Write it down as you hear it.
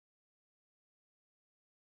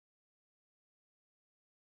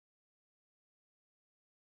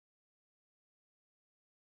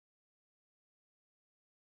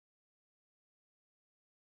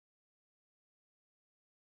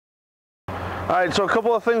All right, so a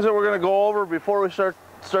couple of things that we're going to go over before we start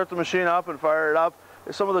the machine up and fire it up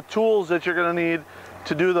is some of the tools that you're going to need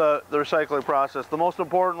to do the recycling process. The most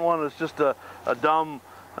important one is just a dumb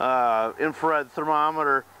infrared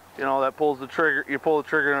thermometer, you know, that pulls the trigger. You pull the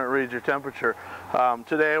trigger and it reads your temperature.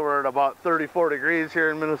 Today we're at about 34 degrees here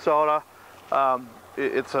in Minnesota.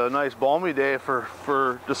 It's a nice balmy day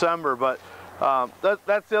for December, but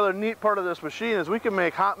that's the other neat part of this machine is we can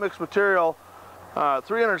make hot mix material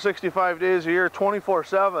 365 days a year,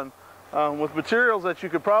 24/7, with materials that you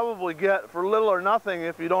could probably get for little or nothing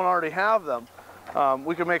if you don't already have them.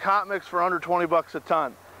 We can make hot mix for under 20 bucks a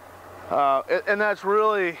ton, and that's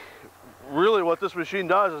really what this machine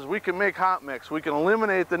does is we can make hot mix. We can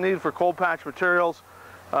eliminate the need for cold patch materials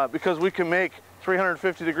because we can make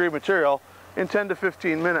 350 degree material in 10 to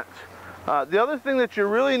 15 minutes. The other thing that you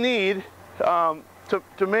really need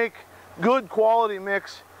to make good quality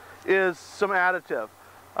mix is some additive.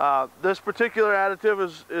 This particular additive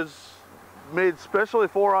is made specially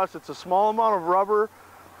for us. It's a small amount of rubber,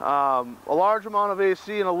 a large amount of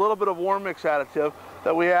AC, and a little bit of warm mix additive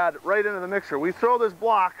that we add right into the mixer. We throw this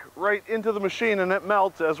block right into the machine and it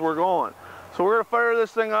melts as we're going. So we're going to fire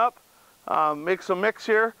this thing up, make some mix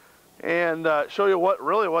here, and show you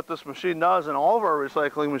what this machine does and all of our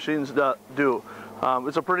recycling machines do.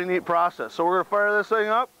 It's a pretty neat process. So we're going to fire this thing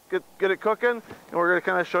up, get it cooking, and we're going to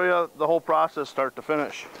kind of show you the whole process start to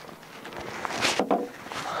finish.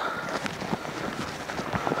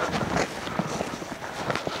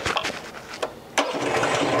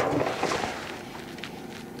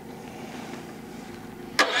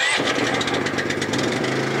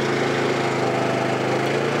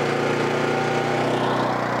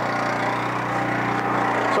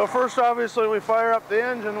 So first, obviously, we fire up the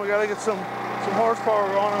engine. We got to get some horsepower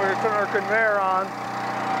going, and we're going to turn our conveyor on.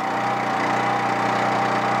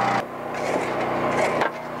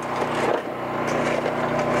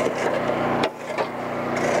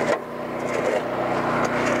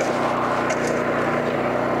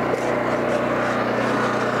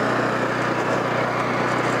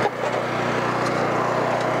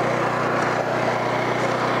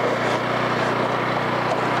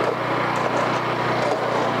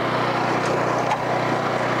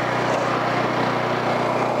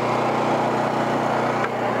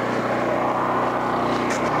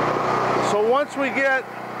 Once we get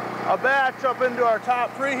a batch up into our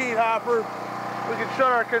top preheat hopper, we can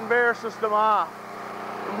shut our conveyor system off.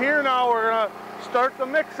 From here now, we're going to start the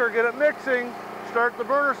mixer, get it mixing, start the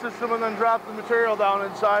burner system, and then drop the material down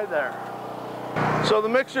inside there. So the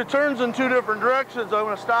mixer turns in two different directions. I'm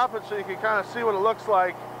going to stop it so you can kind of see what it looks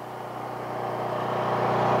like.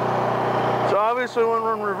 So obviously when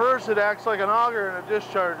we're in reverse, it acts like an auger and it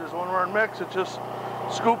discharges. When we're in mix, it just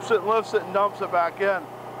scoops it and lifts it and dumps it back in.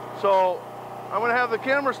 So I'm going to have the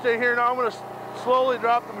camera stay here now. I'm going to slowly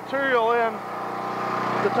drop the material in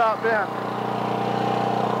the top bin.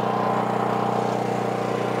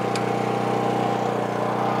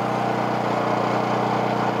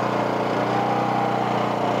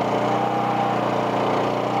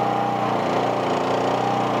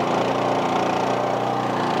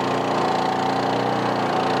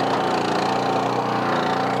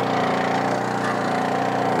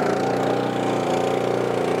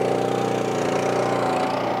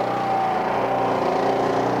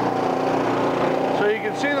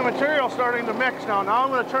 See the material starting to mix now. Now I'm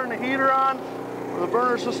going to turn the heater on, or the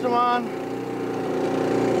burner system on.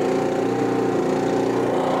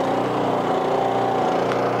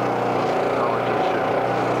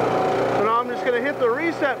 So now I'm just going to hit the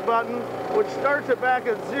reset button, which starts it back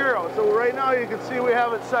at 0. So right now you can see we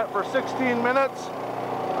have it set for 16 minutes.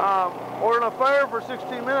 We're going to fire for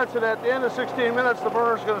 16 minutes, and at the end of 16 minutes the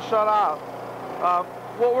burner's going to shut off.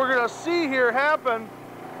 What we're going to see here happen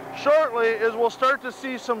shortly is we'll start to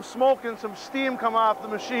see some smoke and some steam come off the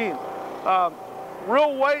machine.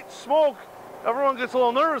 Real white smoke, everyone gets a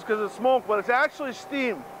little nervous because it's smoke, but it's actually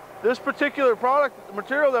steam. This particular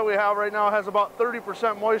material that we have right now has about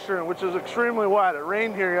 30% moisture in it, which is extremely wet. It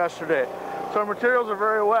rained here yesterday, so our materials are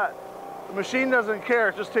very wet. The machine doesn't care,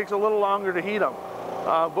 it just takes a little longer to heat them.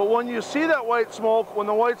 But when you see that white smoke, when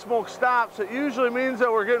the white smoke stops, it usually means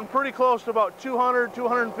that we're getting pretty close to about 200,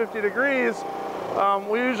 250 degrees.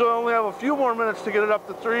 We usually only have a few more minutes to get it up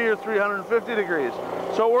to 300 or 350 degrees.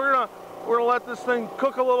 So we're gonna let this thing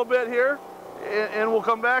cook a little bit here, and we'll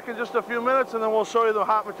come back in just a few minutes, and then we'll show you the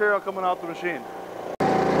hot material coming out the machine.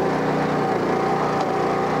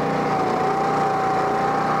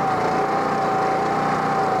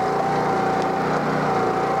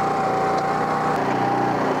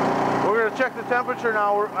 We're gonna check the temperature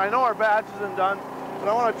now. I know our batch isn't done, but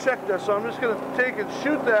I want to check this, so I'm just gonna take and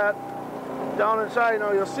shoot that down inside.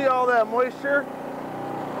 Now you'll see all that moisture,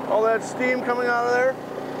 all that steam coming out of there.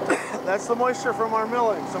 That's the moisture from our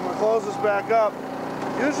milling. So I'm going to close this back up.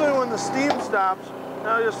 Usually when the steam stops,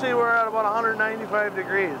 now you'll see we're at about 195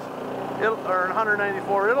 degrees, or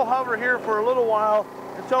 194. It'll hover here for a little while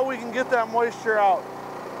until we can get that moisture out.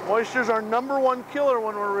 Moisture's our #1 killer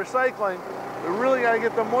when we're recycling. We really got to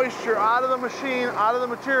get the moisture out of the machine, out of the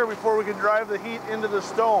material before we can drive the heat into the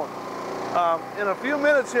stone. In a few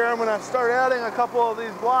minutes here, I'm going to start adding a couple of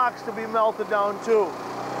these blocks to be melted down too.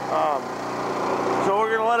 So we're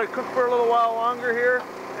going to let it cook for a little while longer here,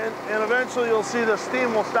 and eventually you'll see the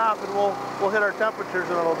steam will stop and we'll hit our temperatures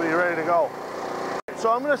and it'll be ready to go.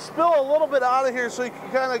 So I'm going to spill a little bit out of here so you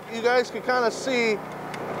guys can kind of see.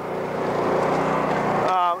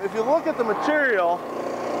 If you look at the material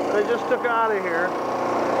that I just took out of here,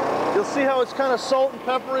 you'll see how it's kind of salt and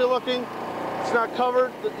peppery looking. It's not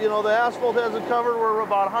covered, you know, the asphalt hasn't covered. We're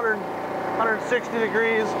about 160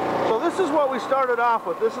 degrees. So this is what we started off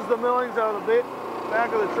with. This is the millings out of the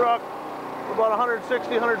back of the truck. We're about 160,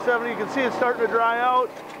 170. You can see it's starting to dry out,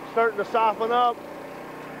 starting to soften up.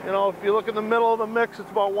 You know, if you look in the middle of the mix, it's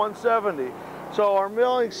about 170. So our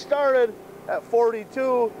milling started at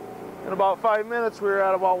 42. In about 5 minutes, we were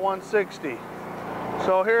at about 160.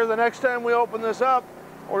 So here, the next time we open this up,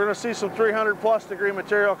 we're going to see some 300+ degree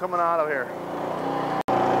material coming out of here.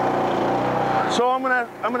 So I'm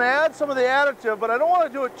gonna add some of the additive, but I don't want to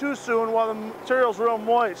do it too soon while the material's real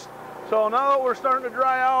moist. So now that we're starting to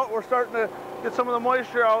dry out, we're starting to get some of the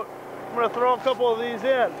moisture out, I'm going to throw a couple of these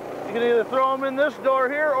in. You can either throw them in this door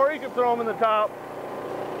here, or you can throw them in the top.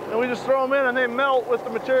 And we just throw them in and they melt with the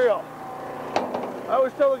material. I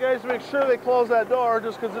always tell the guys to make sure they close that door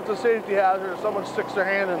just because it's a safety hazard if someone sticks their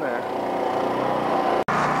hand in there.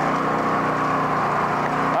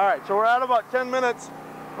 Alright, so we're at about 10 minutes.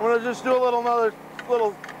 I'm going to just do another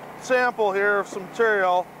little sample here of some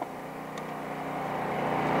material.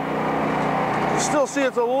 You still see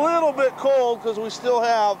it's a little bit cold because we still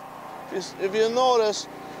have, if you notice,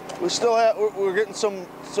 we're getting some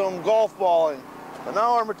golf balling. But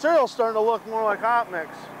now our material's starting to look more like hot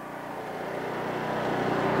mix.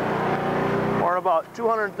 We're about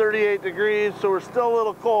 238 degrees, so we're still a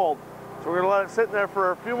little cold. So we're going to let it sit in there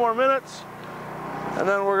for a few more minutes, and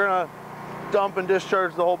then we're going to dump and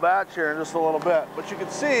discharge the whole batch here in just a little bit. But you can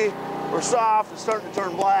see we're soft, it's starting to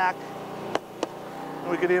turn black, and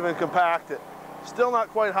we could even compact it. Still not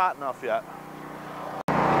quite hot enough yet.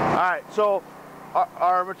 Alright, so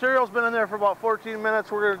our material's been in there for about 14 minutes.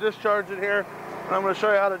 We're going to discharge it here, and I'm going to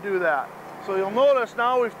show you how to do that. So you'll notice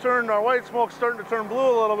now we've turned, our white smoke's starting to turn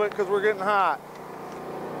blue a little bit because we're getting hot.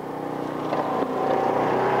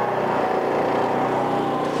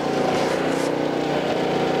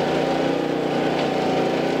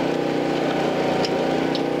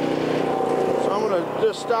 So I'm going to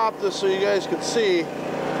just stop this so you guys can see.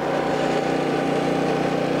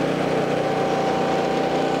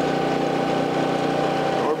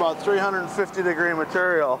 We're about 350 degree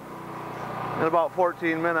material in about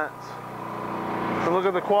 14 minutes. So look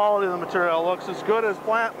at the quality of the material. It looks as good as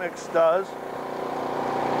plant mix does.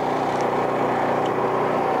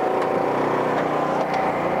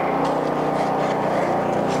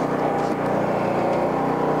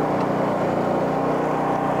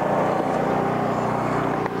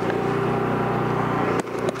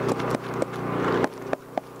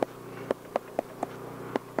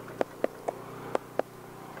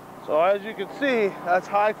 So as you can see, that's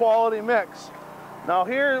high quality mix. Now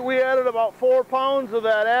here we added about 4 pounds of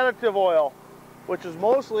that additive oil, which is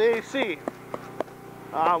mostly AC,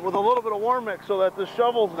 with a little bit of warm mix so that the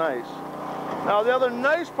shovel's nice. Now the other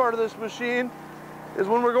nice part of this machine is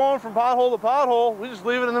when we're going from pothole to pothole, we just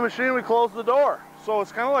leave it in the machine, we close the door. So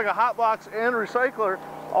it's kind of like a hot box and recycler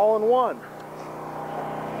all in one.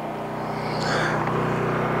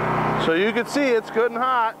 So you can see it's good and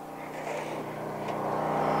hot.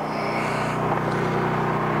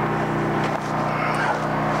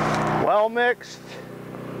 Well mixed.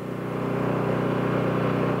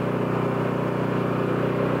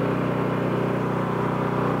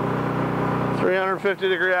 .350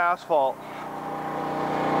 degree asphalt.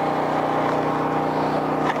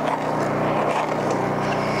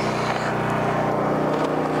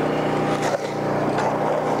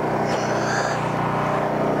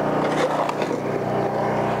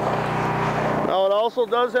 Now it also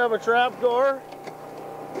does have a trap door.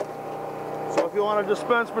 So if you want to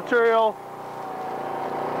dispense material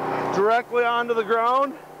directly onto the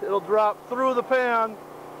ground, it'll drop through the pan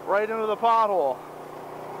right into the pothole.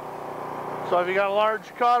 So if you got a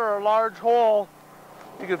large cut or a large hole,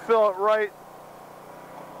 you can fill it right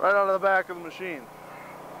out of the back of the machine.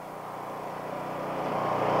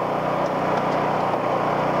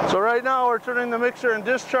 right now we're turning the mixer in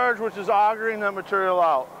discharge, which is augering that material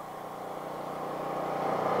out.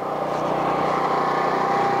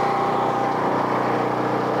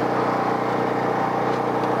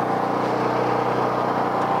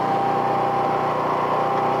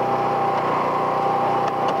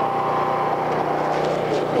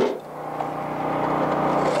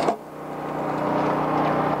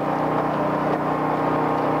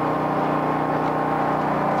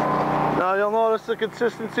 Now you'll notice the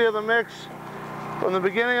consistency of the mix from the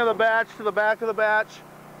beginning of the batch to the back of the batch.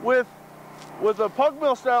 With a pug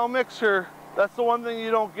mill style mixer, that's the one thing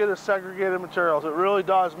you don't get is segregated materials. It really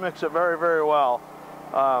does mix it very, very well.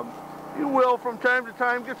 You will from time to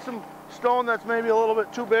time get some stone that's maybe a little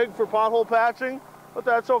bit too big for pothole patching, but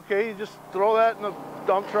that's okay. You just throw that in the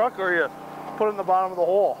dump truck or you put it in the bottom of the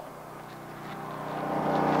hole.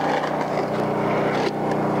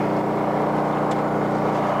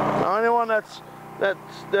 Anyone that's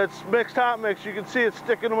mixed hot mix, you can see it's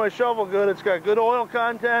sticking to my shovel good. It's got good oil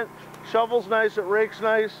content, shovel's nice, it rakes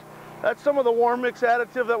nice. That's some of the warm mix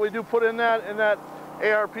additive that we do put in that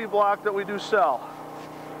ARP block that we do sell.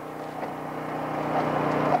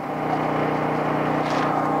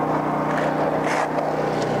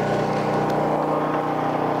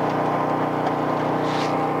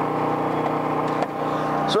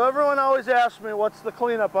 So everyone always asks me, what's the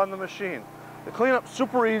cleanup on the machine? The cleanup's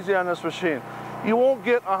super easy on this machine. You won't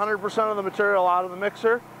get 100% of the material out of the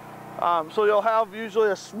mixer, so you'll have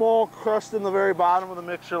usually a small crust in the very bottom of the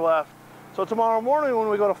mixer left. So tomorrow morning when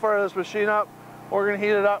we go to fire this machine up, we're going to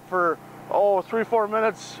heat it up for 3-4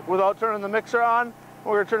 minutes without turning the mixer on.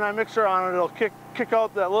 We're going to turn that mixer on and it'll kick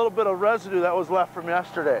out that little bit of residue that was left from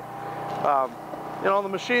yesterday. You know, the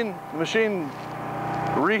machine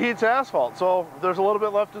reheats asphalt, so if there's a little bit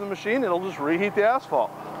left in the machine, it'll just reheat the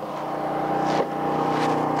asphalt.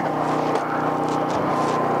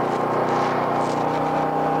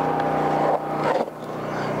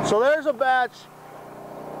 So there's a batch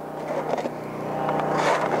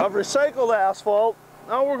of recycled asphalt.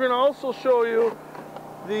 Now we're going to also show you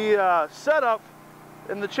the setup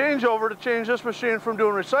and the changeover to change this machine from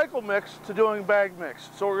doing recycled mix to doing bag mix.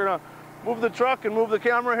 So we're going to move the truck and move the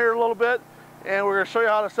camera here a little bit, and we're going to show you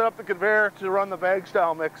how to set up the conveyor to run the bag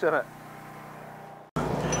style mix in it.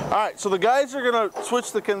 Alright, so the guys are going to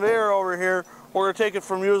switch the conveyor over here. We're going to take it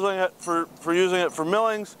from using it for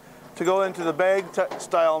millings to go into the bag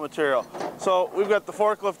style material. So we've got the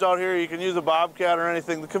forklift out here. You can use a bobcat or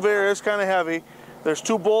anything. The conveyor is kind of heavy. There's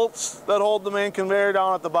 2 bolts that hold the main conveyor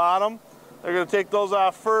down at the bottom. They're going to take those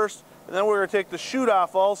off first, and then we're going to take the chute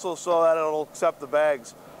off also so that it'll accept the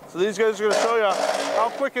bags. So these guys are going to show you how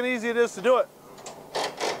quick and easy it is to do it.